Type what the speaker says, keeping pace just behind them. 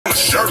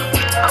Shirt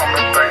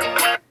coming, baby.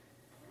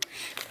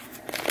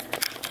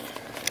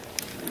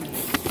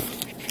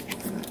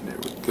 There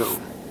we go.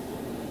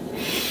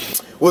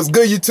 What's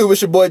good, YouTube?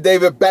 It's your boy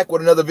David, back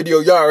with another video.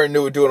 Y'all already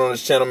knew we're doing on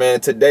this channel, man.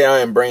 Today I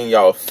am bringing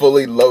y'all a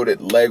fully loaded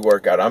leg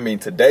workout. I mean,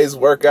 today's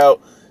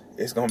workout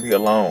is gonna be a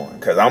long one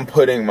because I'm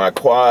putting my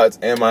quads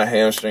and my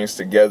hamstrings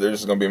together.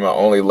 This is gonna be my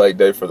only leg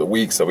day for the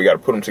week, so we got to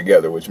put them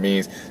together, which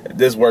means that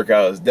this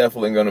workout is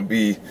definitely gonna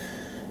be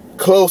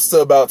close to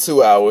about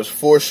 2 hours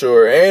for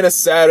sure. And a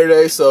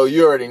Saturday, so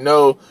you already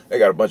know they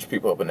got a bunch of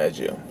people up in that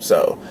gym.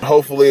 So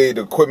hopefully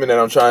the equipment that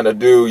I'm trying to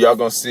do, y'all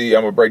gonna see,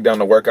 I'm gonna break down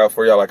the workout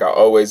for y'all like I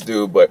always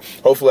do, but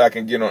hopefully I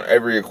can get on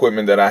every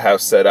equipment that I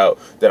have set out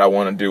that I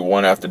want to do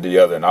one after the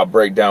other, and I'll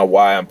break down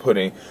why I'm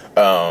putting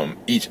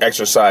each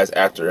exercise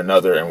after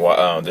another and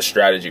what the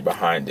strategy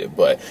behind it.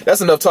 But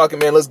that's enough talking,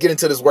 man. Let's get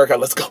into this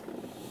workout. Let's go.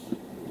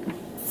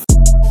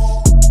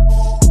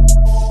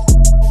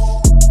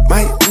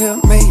 Might be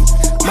made,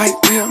 might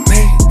be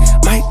made,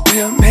 might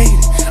be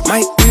made,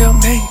 might be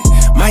made,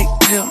 might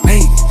be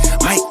made,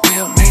 might be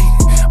made,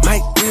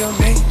 might be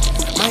made,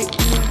 might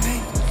be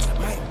made,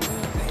 might be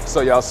made.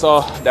 So y'all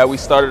saw that we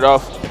started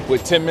off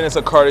with 10 minutes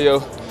of cardio,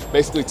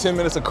 basically 10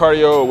 minutes of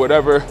cardio or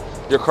whatever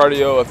your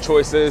cardio of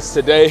choice is.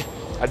 Today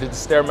I did the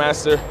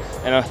Stairmaster,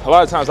 and a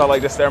lot of times I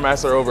like the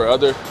Stairmaster over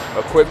other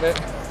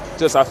equipment.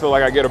 Just I feel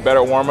like I get a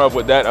better warm up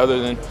with that other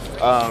than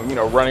you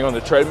know, running on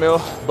the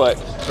treadmill. But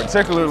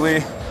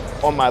particularly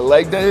on my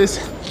leg days,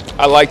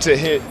 I like to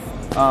hit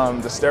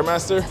the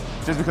Stairmaster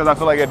just because I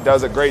feel like it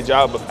does a great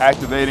job of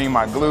activating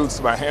my glutes,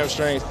 my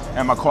hamstrings,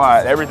 and my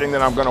quad, everything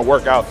that I'm gonna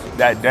work out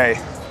that day.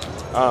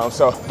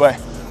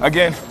 But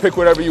again, pick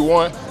whatever you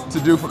want to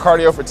do for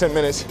cardio for 10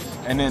 minutes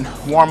and then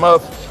warm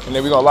up, and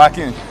then we're gonna lock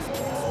in.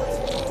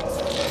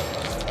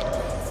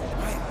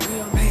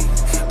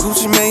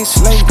 Gucci made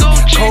slate,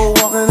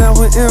 cold walking out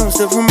with M's,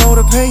 the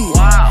promoter paid.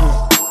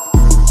 Wow.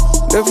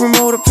 The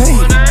promoter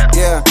paid,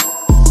 yeah.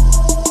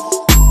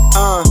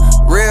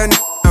 Real I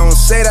don't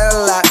say that a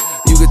lot.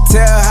 You can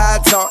tell how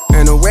I talk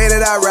and the way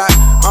that I rock.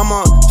 I'm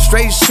a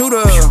straight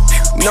shooter,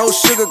 no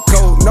sugar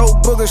coat, no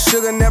booger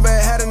sugar, never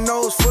had a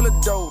nose full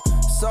of dough.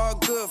 It's all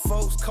good,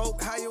 folks.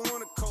 Coke, how you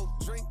wanna coke?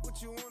 Drink what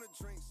you wanna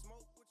drink,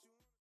 smoke what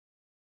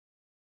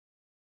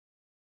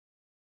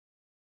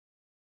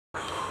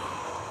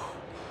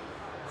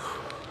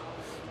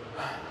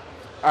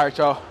you All right,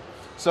 y'all.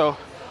 So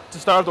to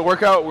start off the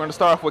workout, we're gonna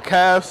start off with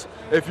calves.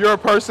 If you're a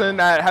person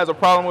that has a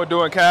problem with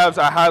doing calves,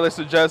 I highly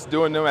suggest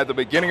doing them at the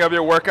beginning of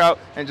your workout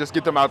and just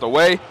get them out the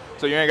way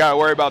so you ain't gotta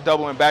worry about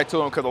doubling back to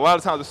them, because a lot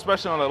of times,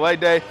 especially on a leg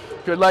day,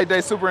 if your leg day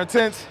is super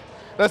intense,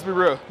 let's be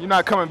real, you're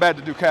not coming back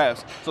to do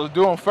calves. So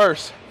do them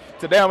first.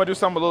 Today I'm gonna do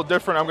something a little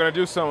different. I'm gonna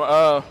do some,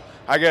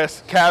 I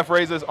guess, calf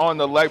raises on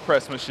the leg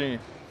press machine.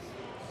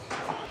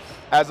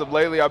 As of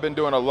lately, I've been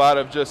doing a lot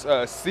of just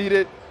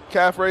seated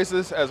calf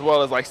raises as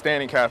well as like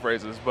standing calf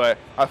raises, but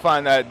I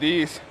find that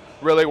these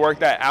really work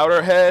that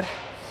outer head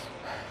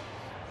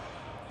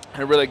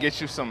and really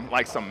get you some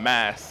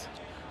mass,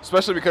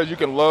 especially because you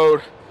can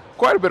load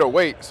quite a bit of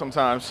weight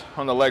sometimes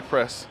on the leg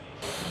press.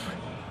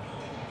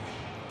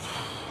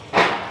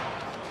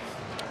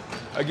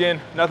 Again,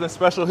 nothing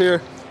special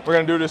here. We're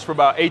gonna do this for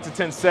about 8 to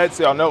 10 sets.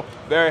 Y'all know,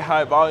 very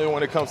high volume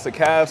when it comes to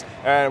calves,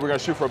 and we're gonna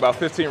shoot for about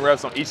 15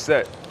 reps on each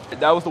set.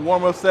 That was the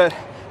warm-up set.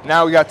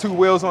 Now we got 2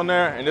 wheels on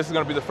there, and this is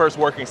gonna be the first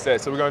working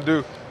set. So we're gonna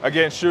do,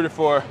 again, shoot it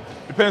for,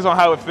 depends on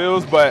how it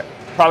feels, but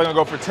probably gonna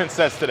go for 10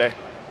 sets today.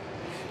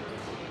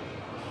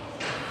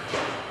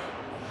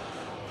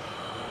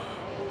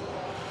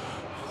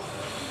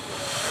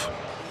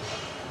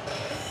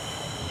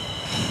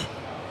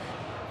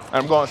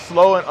 I'm going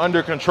slow and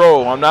under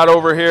control. I'm not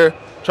over here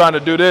trying to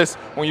do this.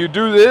 When you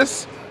do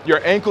this,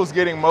 your ankle's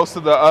getting most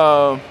of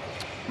the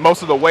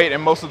weight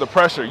and most of the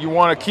pressure. You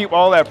wanna keep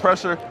all that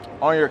pressure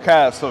on your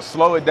calves, so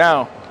slow it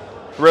down.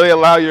 Really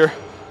allow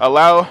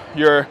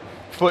your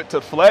foot to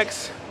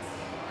flex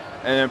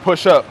and then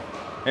push up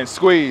and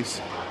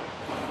squeeze.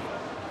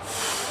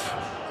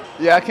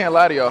 Yeah, I can't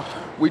lie to y'all.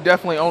 We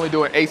definitely only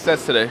doing 8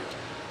 sets today,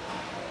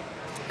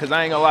 because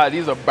I ain't gonna lie,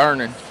 these are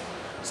burning.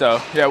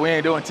 So yeah, we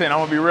ain't doing 10. I'm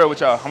gonna be real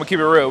with y'all. I'm gonna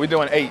keep it real. We're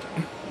doing 8.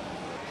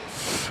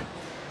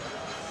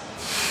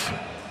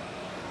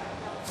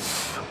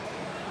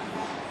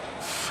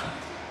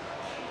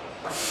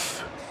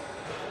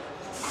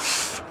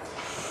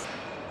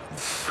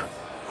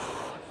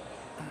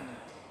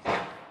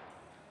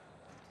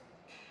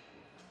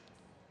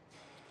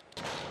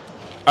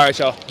 All right,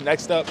 y'all,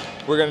 next up,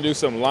 we're gonna do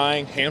some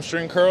lying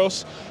hamstring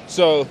curls.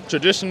 So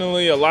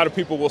traditionally, a lot of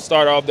people will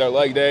start off their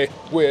leg day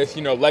with,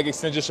 you know, leg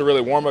extensions to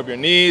really warm up your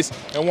knees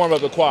and warm up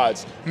the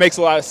quads. Makes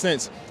a lot of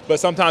sense. But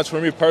sometimes for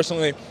me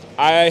personally,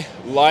 I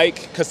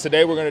like, because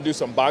today we're gonna do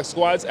some box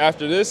squats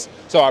after this.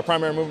 So our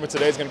primary movement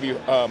today is gonna be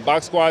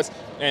box squats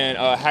and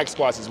hack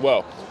squats as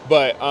well.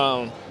 But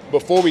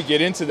before we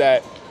get into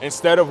that,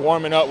 instead of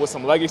warming up with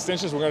some leg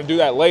extensions, we're gonna do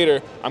that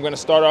later. I'm gonna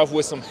start off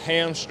with some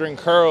hamstring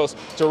curls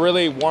to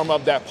really warm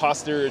up that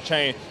posterior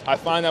chain. I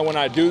find that when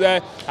I do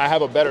that, I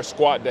have a better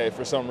squat day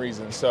for some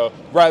reason. So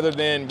rather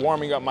than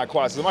warming up my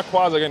quads, so my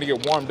quads are gonna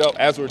get warmed up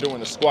as we're doing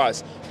the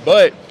squats.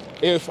 But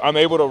if I'm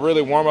able to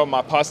really warm up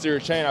my posterior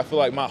chain, I feel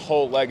like my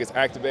whole leg is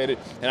activated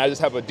and I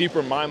just have a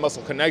deeper mind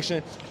muscle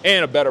connection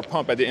and a better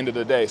pump at the end of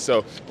the day.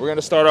 So we're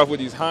gonna start off with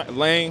these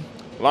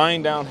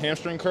lying down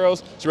hamstring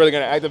curls. It's really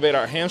gonna activate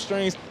our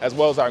hamstrings as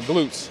well as our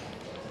glutes.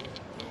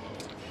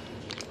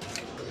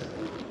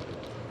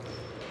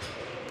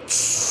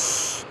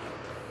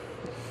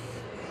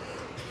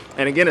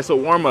 And again, it's a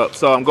warm up.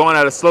 So I'm going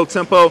at a slow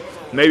tempo,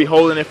 maybe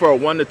holding it for a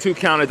 1 to 2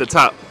 count at the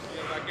top.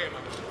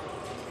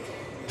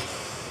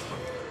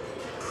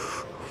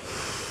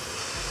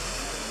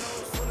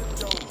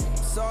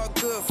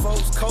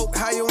 Coke,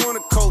 how you wanna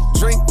cope?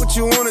 Drink what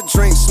you wanna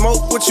drink,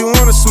 smoke what you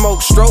wanna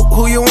smoke, stroke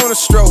who you wanna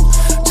stroke.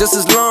 Just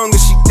as long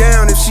as she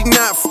down, if she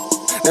not,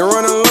 then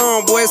run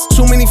along. Boy, it's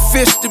too many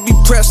fish to be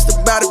pressed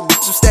about it.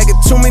 Bitch, I'm stacking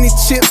too many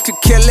chips,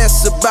 could care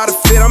less about a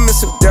fit. I'm in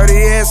some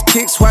dirty ass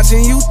kicks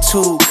watching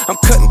YouTube. I'm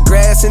cutting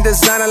grass and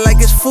designing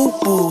like it's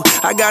FUBU.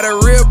 I got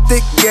a real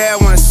thick gal,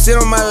 wanna sit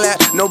on my lap.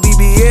 No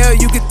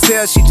BBL, you can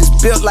tell she just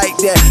built like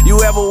that.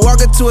 You ever walk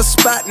into a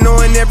spot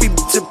knowing every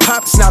bitch a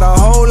pop? It's not a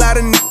whole lot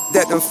of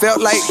that done felt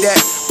like that,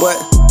 but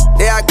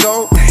there I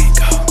go,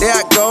 there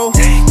I go,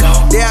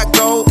 there I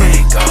go,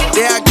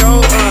 there I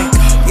go,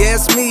 yeah,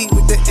 it's me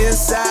with the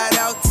inside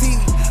out tee.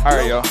 All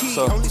right, y'all,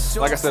 so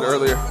like I said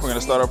earlier, we're gonna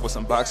start off with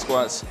some box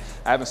squats.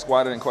 I haven't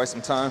squatted in quite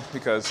some time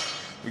because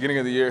beginning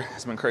of the year,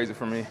 it's been crazy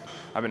for me.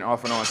 I've been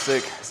off and on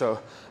sick, so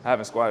I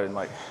haven't squatted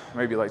in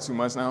maybe 2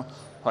 months now,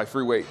 like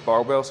free weight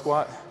barbell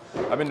squat.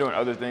 I've been doing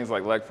other things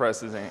like leg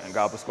presses and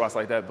goblet squats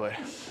like that, but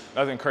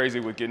nothing crazy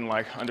with getting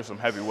under some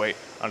heavy weight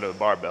under the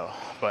barbell.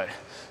 But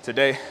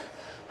today,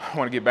 I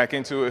want to get back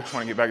into it. I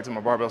want to get back into my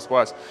barbell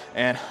squats.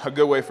 And a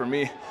good way for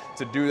me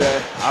to do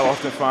that, I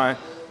often find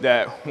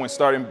that when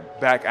starting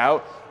back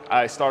out,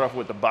 I start off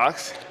with the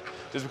box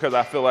just because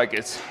I feel like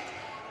it's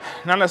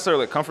not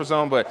necessarily a comfort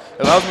zone, but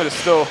it allows me to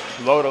still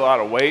load a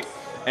lot of weight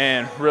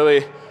and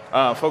really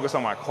focus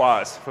on my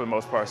quads for the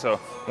most part. So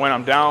when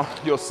I'm down,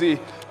 you'll see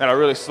that I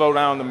really slow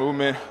down the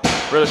movement,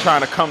 really trying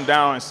to come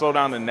down and slow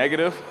down the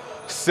negative,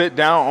 sit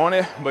down on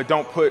it, but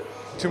don't put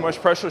too much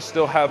pressure,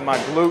 still have my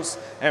glutes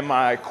and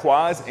my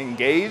quads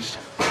engaged,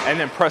 and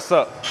then press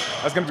up.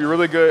 That's gonna be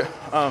really good,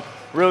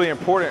 really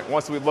important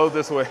once we load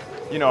this with,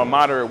 a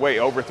moderate weight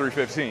over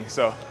 315.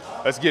 So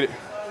let's get it.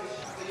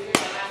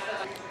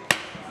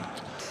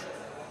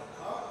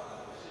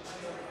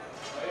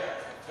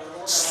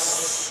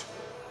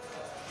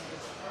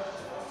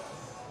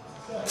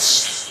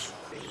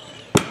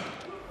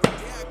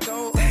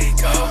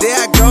 There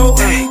I go,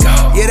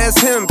 yeah, that's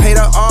him. Pay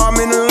the arm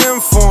and the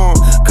limb for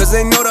him, cause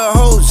they know the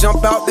hoes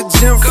jump out the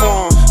gym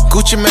for him.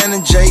 Gucci Man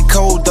and J.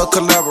 Cole, the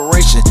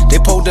collaboration. They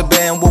pulled the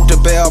band, woke the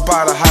bear up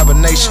out of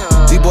hibernation.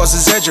 These boys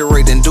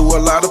exaggerate and do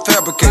a lot of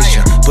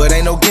fabrication, but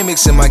ain't no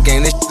gimmicks in my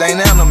game, this ain't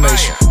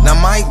animation. Now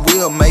Mike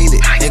Will made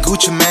it, and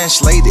Gucci Man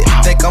slayed it.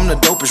 Think I'm the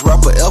dopest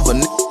rapper ever,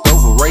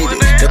 overrated.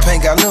 The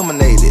paint got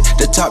eliminated,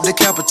 the top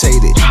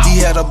decapitated.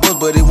 He had a buzz,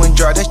 but it went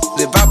dry, that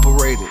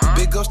evaporated.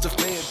 Big ups to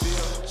Fayetteville.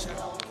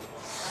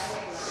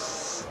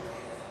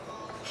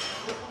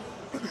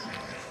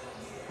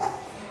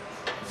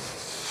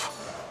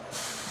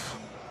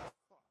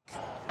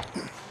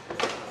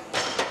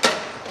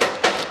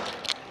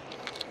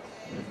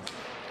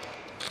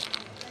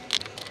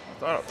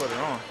 Thought I put it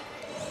on.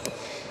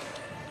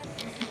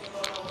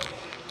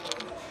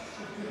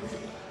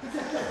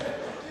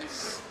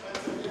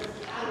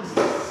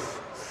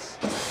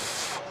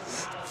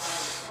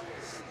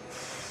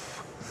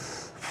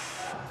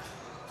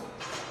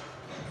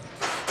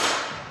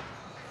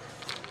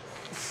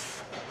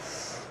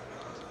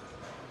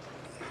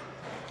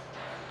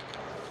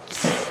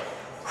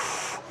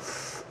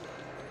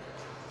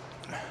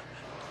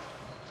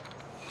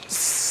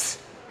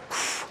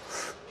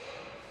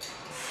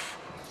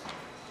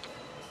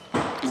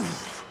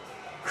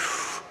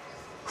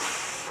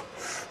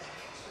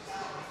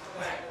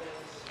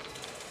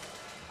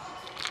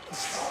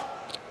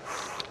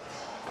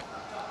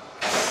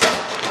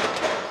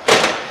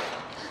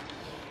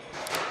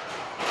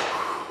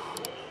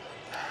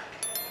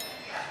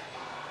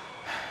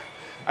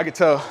 I can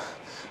tell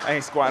I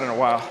ain't squatting in a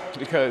while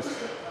because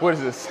what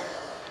is this,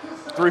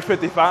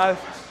 355?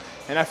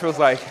 And that feels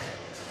like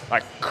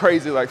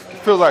crazy,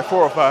 feels like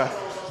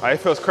 405. It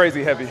feels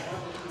crazy heavy.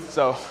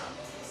 So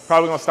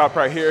probably gonna stop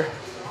right here.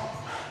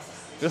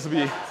 This will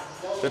be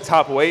the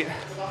top weight.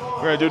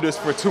 We're gonna do this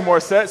for 2 more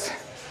sets,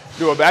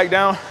 do a back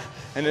down,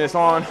 and then it's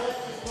on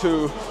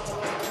to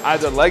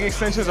either leg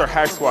extensions or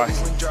hack squats.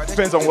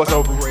 Depends on what's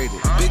open.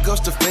 Big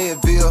ups to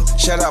Fayetteville,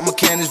 shout out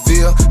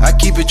Mechanicsville. I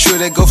keep it true,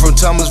 they go from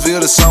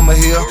Thomasville to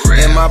Summerhill.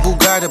 In my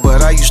Bugatti,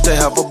 but I used to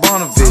have a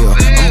Bonneville.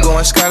 I'm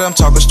going Scott, I'm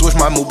talking Stewart,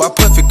 my move by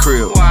Puffy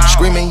Crib.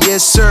 Screaming,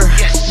 yes sir,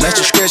 let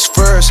you stretch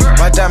first.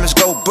 My diamonds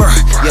go burr,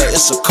 yeah,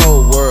 it's a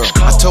cold world.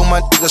 I told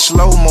my nigga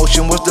slow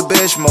motion was the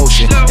best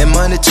motion. And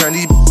money turn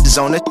these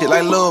bitches on that shit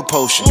like love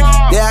potion.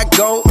 There I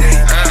go,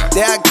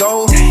 there I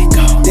go,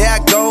 there I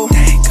go,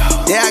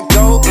 there I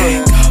go.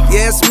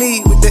 Yeah, it's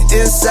me with the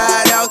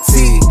inside out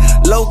tee.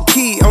 Low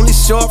key, only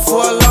short for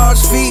a large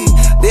fee.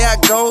 There I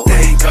go, there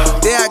I go,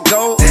 there I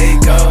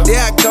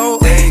go,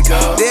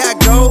 there I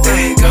go.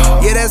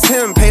 Yeah, that's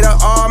him, pay the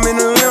arm and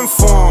the limb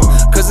for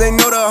him. Cause they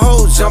know the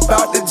hoes jump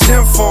out the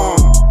gym for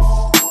him.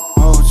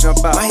 Oh,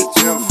 jump out the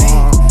gym for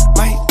him.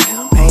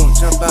 Oh,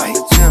 jump out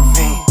the gym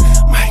for him.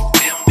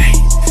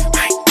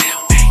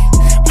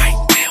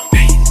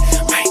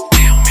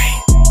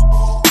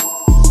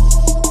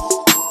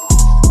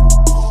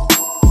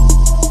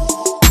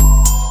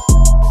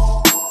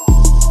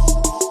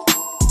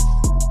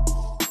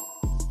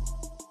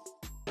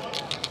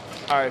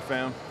 All right,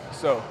 fam.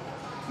 So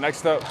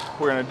next up,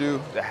 we're gonna do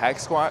the hack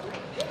squat.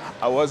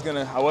 I was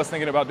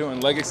thinking about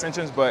doing leg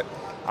extensions, but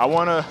I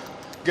wanna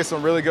get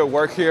some really good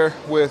work here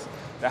with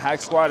the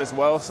hack squat as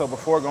well. So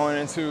before going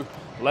into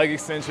leg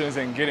extensions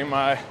and getting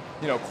my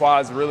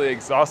quads really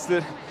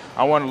exhausted,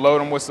 I wanna load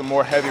them with some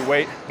more heavy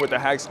weight with the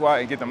hack squat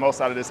and get the most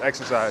out of this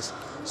exercise.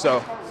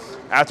 So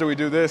after we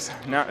do this,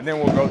 then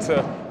we'll go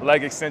to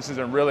leg extensions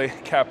and really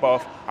cap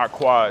off our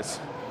quads.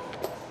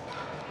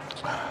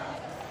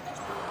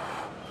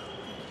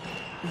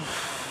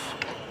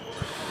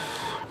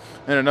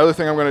 And another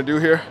thing I'm gonna do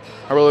here,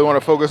 I really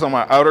wanna focus on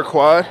my outer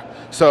quad.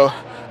 So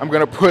I'm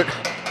gonna put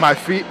my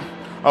feet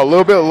a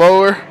little bit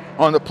lower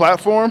on the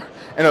platform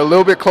and a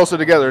little bit closer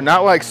together.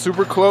 Not like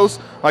super close,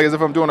 like as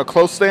if I'm doing a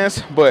close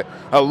stance, but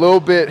a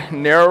little bit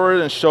narrower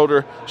than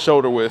shoulder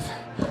width.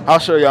 I'll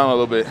show y'all in a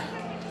little bit.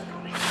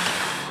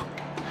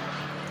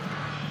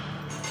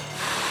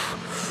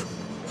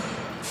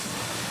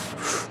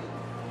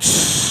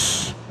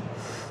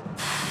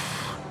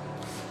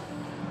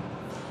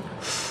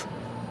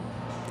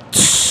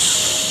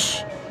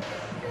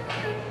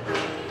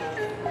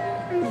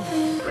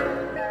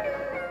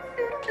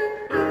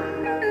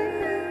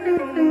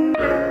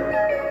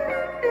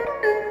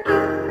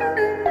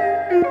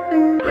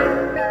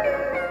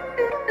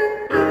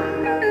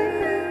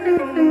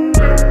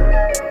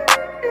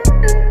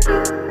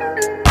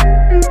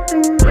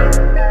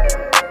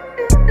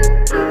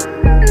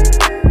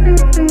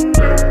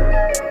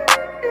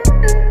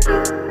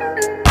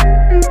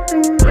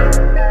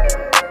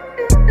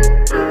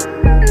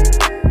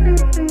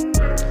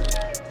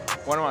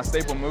 One of my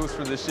staple moves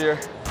for this year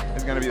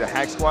is gonna be the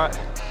hack squat.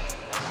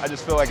 I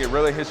just feel like it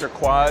really hits your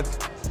quads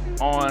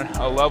on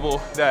a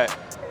level that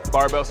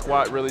barbell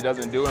squat really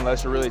doesn't do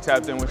unless you're really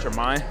tapped in with your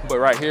mind. But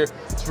right here,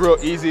 it's real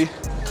easy.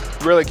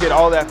 Really get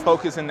all that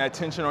focus and that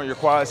tension on your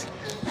quads.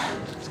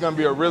 It's gonna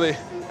be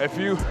if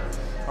you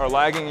are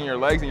lagging in your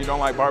legs and you don't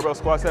like barbell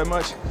squats that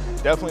much,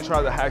 definitely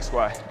try the hack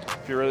squat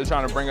if you're really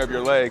trying to bring up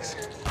your legs.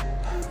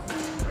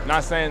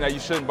 Not saying that you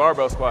shouldn't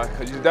barbell squat,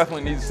 because you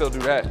definitely need to still do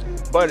that.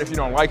 But if you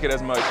don't like it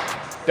as much,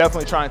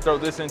 definitely try and throw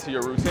this into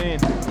your routine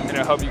and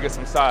it'll help you get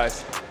some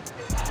size.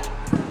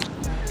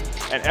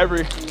 And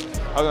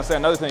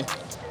another thing,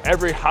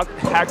 every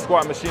hack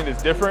squat machine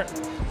is different.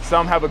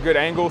 Some have a good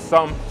angle,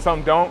 some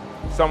don't.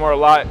 Some are a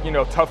lot,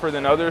 tougher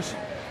than others,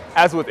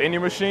 as with any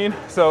machine.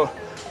 So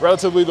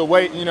relatively the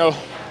weight,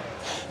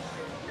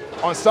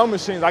 on some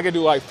machines I could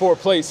do like 4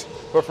 plates,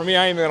 but for me,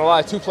 I ain't even gonna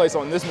lie, 2 plates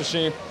on this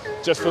machine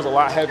just feels a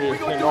lot heavier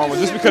than normal,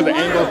 just because the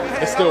angle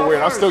is still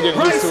weird. I'm still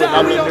getting used to it, and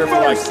I've been here for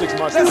like 6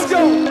 months now. Let's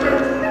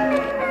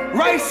go.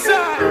 Right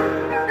side.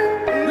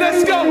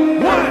 Let's go.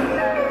 1,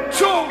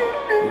 2,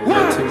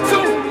 1,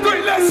 2,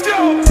 3, let's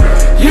go.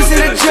 You see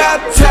the drop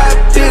top,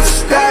 bitch,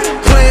 stop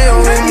playing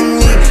with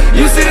me.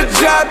 You see the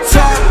drop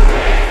top.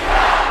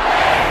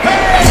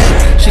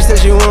 Hey. She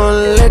says you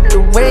wanna let the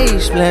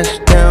waves splash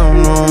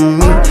down on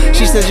me.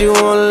 She says you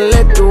wanna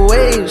let the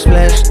waves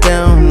splash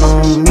down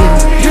on me.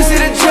 You see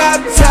the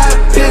drop top,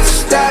 bitch,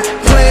 stop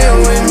playing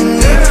with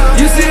me.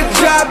 You see the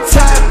drop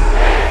top.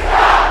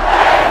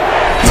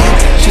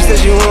 She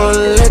says you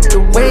wanna let the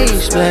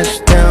waves splash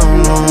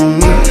down on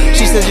me.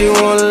 She says you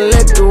wanna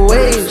let the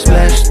waves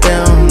splash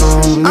down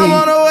on me. I'm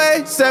on the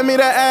way, send me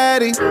the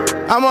Addy.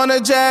 I'm on the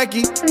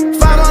Jackie,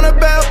 5 on the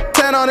belt,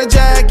 10 on the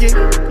jacket.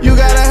 You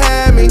gotta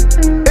have me.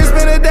 It's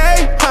been a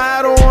day,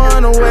 I don't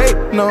wanna wait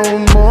no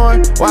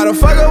more. Why the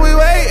fuck are we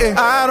waiting?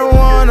 I don't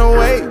wanna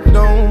wait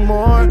no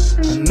more. I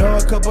know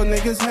a couple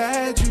niggas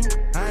had you.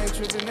 I ain't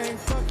tripping, ain't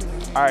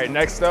fucking. All right,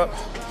 next up,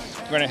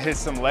 we're gonna hit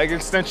some leg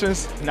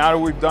extensions. Now that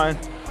we've done,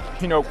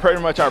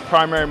 pretty much our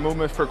primary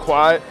movement for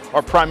quad,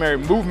 our primary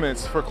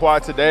movements for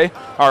quad today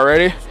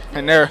already,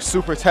 and they're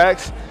super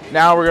taxed.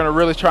 Now we're gonna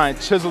really try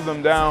and chisel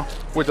them down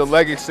with the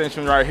leg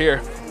extension right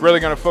here. Really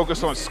gonna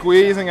focus on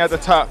squeezing at the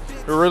top.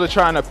 We're really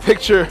trying to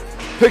picture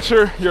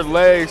your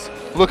legs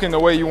looking the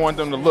way you want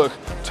them to look.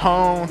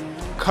 Tone,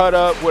 cut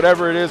up,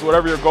 whatever it is,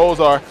 whatever your goals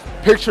are,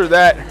 picture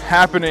that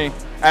happening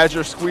as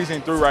you're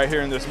squeezing through right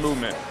here in this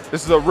movement.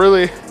 This is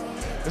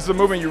a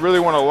movement you really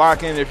want to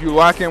lock in. If you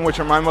lock in with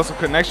your mind muscle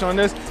connection on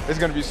this, it's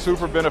going to be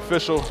super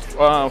beneficial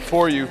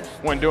for you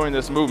when doing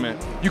this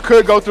movement. You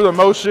could go through the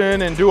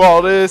motion and do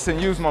all this and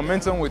use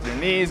momentum with your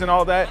knees and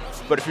all that,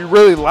 but if you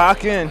really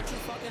lock in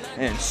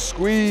and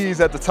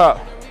squeeze at the top,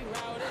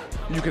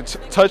 you can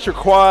touch your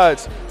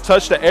quads,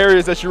 touch the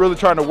areas that you're really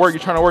trying to work.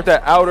 You're trying to work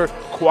that outer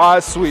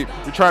quad sweep.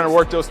 You're trying to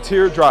work those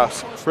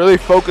teardrops. Really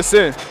focus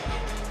in.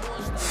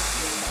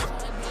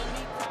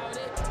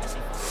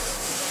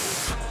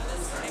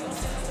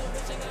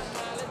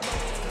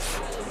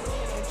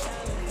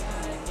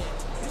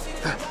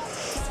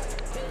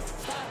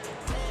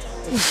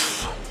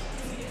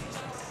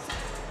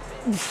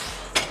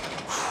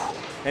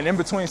 And in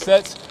between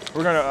sets,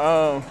 we're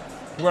gonna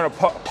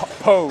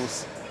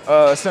pose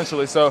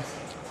essentially. So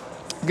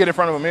get in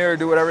front of a mirror,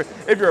 do whatever.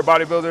 If you're a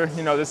bodybuilder,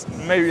 you know this.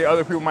 Maybe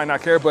other people might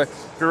not care, but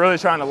if you're really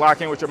trying to lock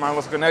in with your mind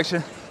muscle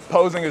connection,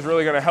 posing is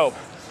really gonna help.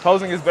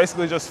 Posing is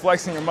basically just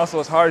flexing your muscle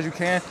as hard as you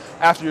can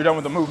after you're done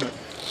with the movement.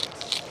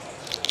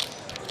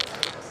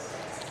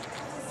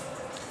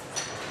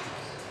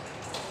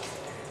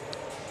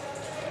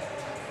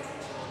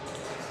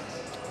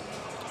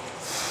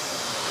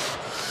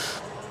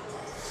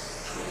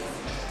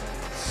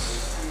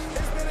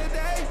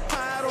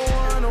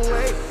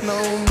 No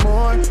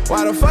more.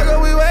 Why the fuck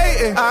are we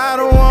waiting? I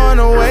don't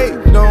wanna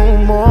wait no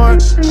more.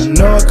 I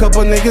know a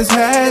couple niggas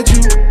had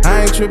you.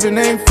 I ain't tripping,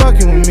 they ain't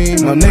fucking with me.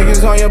 No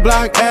niggas on your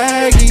block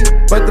Aggie,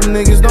 but them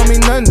niggas don't mean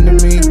nothing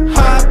to me.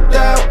 Hopped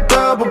out,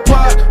 double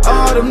park.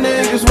 All them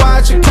niggas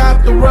watching,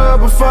 cop the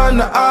rubber from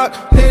the arc.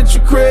 Hit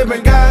your crib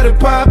and got it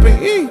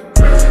popping.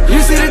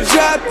 You see the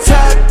drop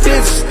top,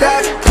 bitch,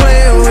 stop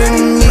playing with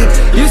me.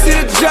 You see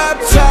the drop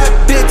top,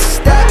 bitch,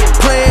 stop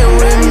playing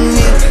with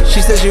me. She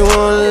says you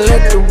wanna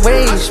let the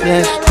waves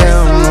splash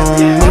down on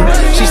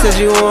me. She says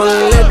you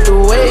wanna let the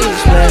waves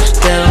splash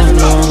down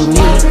on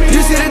me.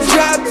 You see the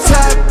drop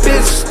top,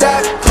 bitch,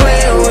 stop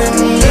playing with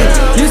me.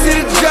 You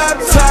see the drop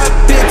top,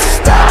 bitch,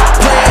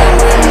 stop playing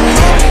with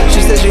me.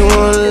 She says you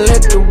wanna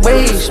let the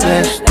waves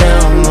splash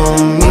down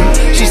on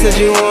me. She says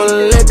you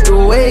wanna let the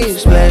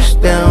waves splash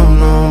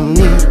down on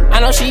me. I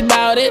know she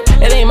bout it.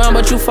 It ain't mine,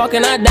 but you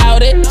fucking, I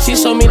doubt it. She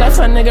showed me that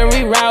fun nigga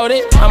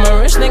rerouted. I'm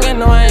a rich nigga,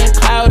 no, I ain't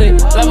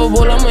clouded.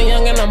 Lovable, I'm a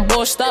young and I'm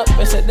bossed up.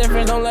 It's a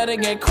difference, don't let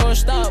it get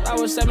crushed up. I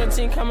was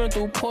 17 coming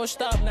through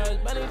pushed up. Now it's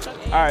belly chuck.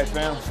 All right,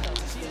 fam.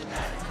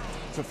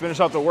 To finish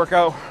off the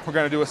workout, we're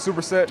gonna do a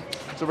superset.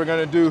 So we're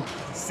gonna do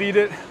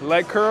seated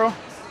leg curl,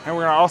 and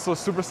we're gonna also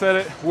superset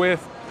it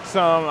with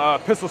some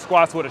pistol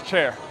squats with a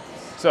chair.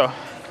 So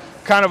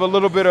kind of a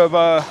little bit of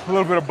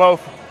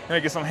both. We're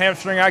gonna get some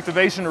hamstring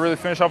activation to really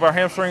finish off our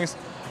hamstrings,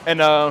 and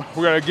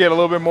we're gonna get a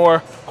little bit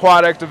more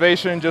quad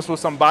activation just with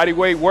some body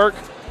weight work,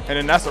 and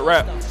then that's a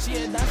wrap. She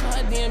a doctor,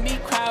 her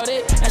DMB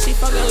crowded, and she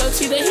fucking look,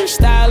 she think he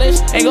stylish.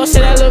 Ain't gon'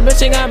 say that little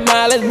bitch ain't got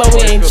mileage, but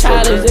we ain't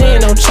childish. There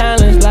ain't no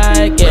challenge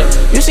like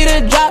it. You see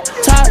the drop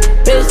top,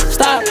 bitch,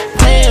 stop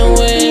playing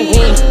with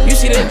me. You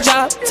see the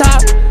drop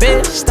top,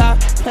 bitch, stop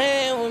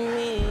playing with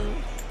me.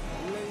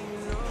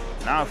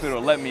 Now if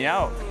it'll let me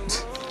out.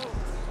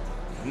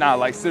 Nah,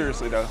 like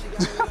seriously though.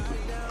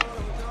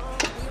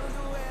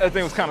 That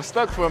thing was kind of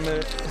stuck for a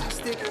minute.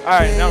 All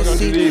right, now we're gonna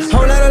do these.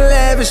 Whole lot of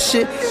lavish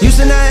shit, used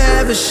to not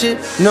have a shit.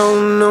 No,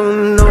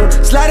 no, no.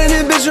 Sliding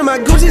in bitch with my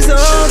Gucci's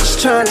on,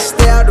 just trying to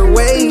stay out the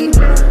way.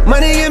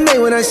 Money get made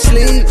when I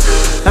sleep.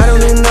 I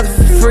don't do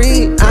nothing for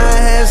free. I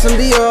had some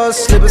Dior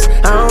slippers.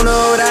 I don't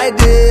know what I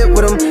did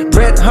with them.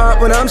 Bret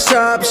Hart when I'm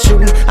sharp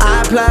shooting.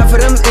 I apply for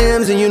them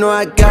M's and you know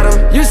I got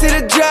them. You see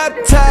the drop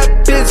top,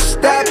 bitch,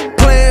 stop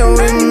playing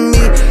with me.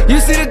 You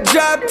see the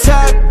drop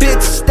top,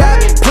 bitch, stop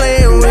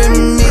playing with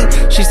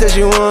me. She says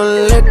you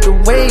wanna let the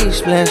waves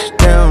splash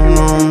down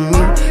on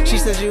me. She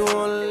says you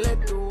wanna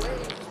let the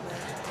waves.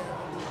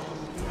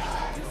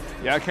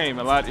 Yeah, I can't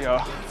even lie to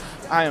y'all.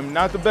 I am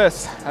not the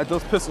best at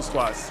those pistol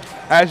squats,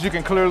 as you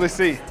can clearly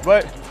see.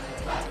 But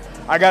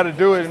I gotta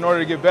do it in order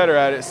to get better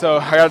at it. So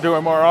I gotta do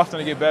it more often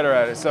to get better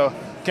at it. So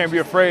can't be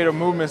afraid of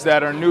movements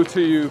that are new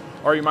to you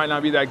or you might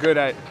not be that good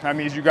at. That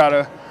means you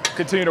gotta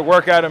continue to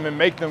work at them and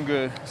make them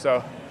good.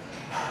 So,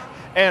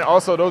 and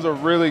also those are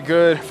really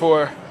good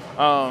for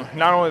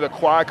not only the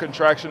quad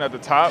contraction at the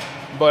top,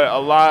 but a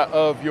lot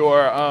of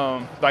your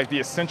like the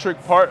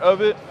eccentric part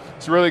of it.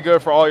 It's really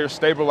good for all your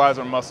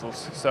stabilizer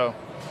muscles. So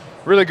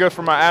really good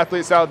for my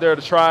athletes out there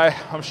to try.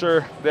 I'm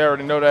sure they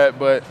already know that,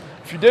 but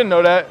if you didn't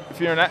know that, if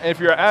you're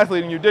an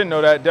athlete and you didn't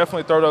know that,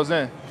 definitely throw those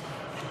in.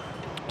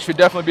 You should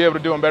definitely be able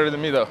to do them better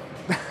than me though.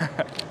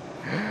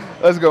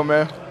 Let's go,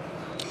 man.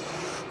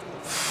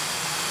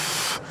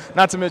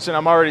 Not to mention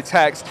I'm already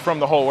taxed from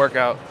the whole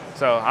workout.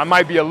 So I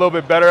might be a little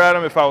bit better at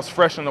them if I was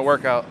fresh in the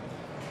workout.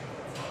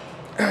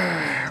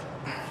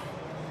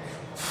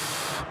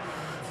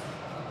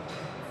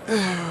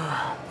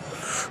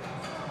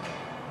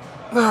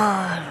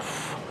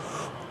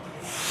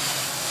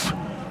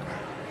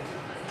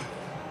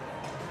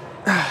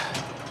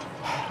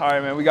 All right,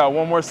 man, we got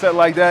one more set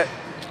like that,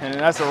 and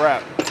then that's a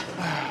wrap.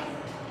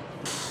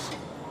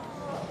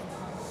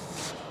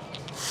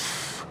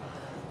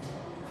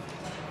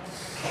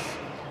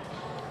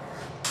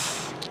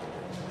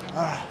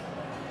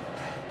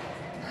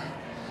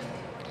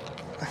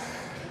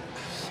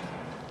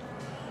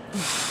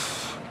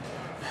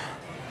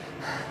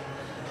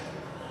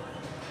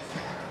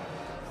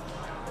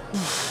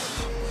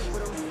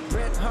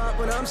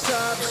 When I'm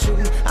stop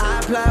shooting, I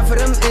apply for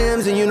them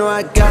M's and you know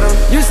I got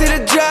them. You see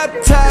the drop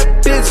top,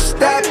 bitch,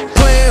 stop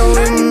playing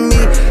with me.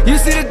 You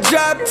see the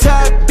drop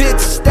top, bitch,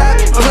 stop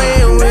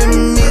playing with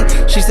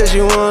me. She says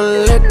you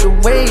wanna let the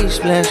waves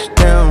splash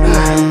down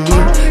on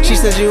me. She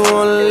says you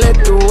wanna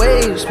let the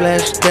waves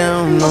splash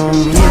down on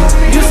me.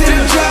 You see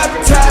the drop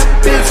top,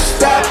 bitch,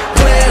 stop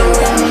playing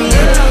with me.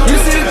 You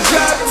see the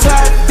drop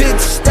top,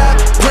 bitch, stop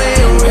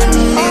playing with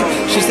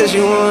me. She says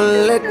you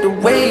wanna let the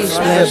waves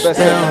splash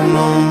down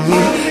on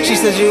me. She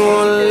says you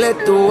wanna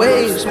let the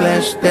waves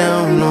splash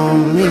down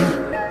on me.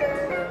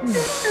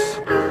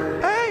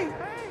 Hey,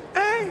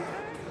 hey.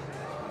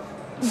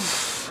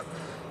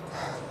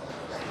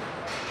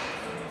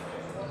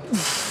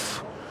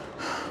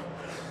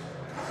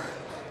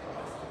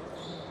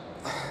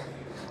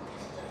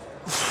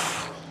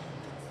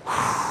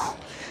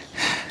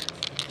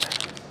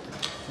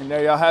 And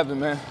there y'all have it,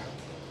 man.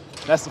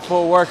 That's the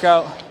full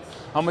workout.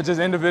 I'm gonna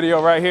just end the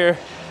video right here.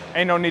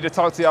 Ain't no need to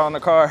talk to y'all in the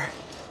car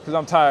because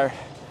I'm tired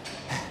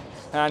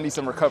and I need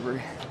some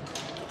recovery.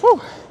 Whew.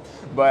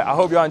 But I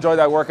hope y'all enjoyed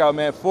that workout,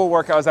 man. Full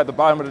workout is at the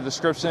bottom of the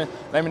description.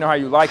 Let me know how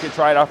you like it.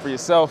 Try it out for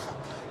yourself.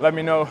 Let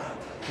me know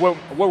what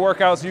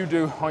workouts you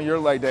do on your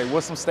leg day.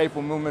 What's some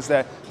staple movements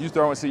that you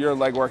throw into your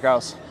leg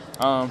workouts?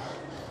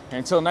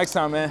 Until next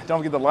time, man, don't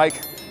forget to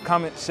like,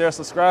 comment, share,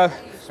 subscribe.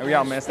 And we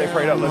out, man. Stay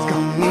prayed up. Let's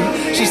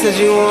go. She says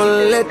you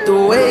wanna let the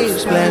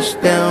waves splash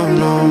down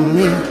on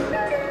me.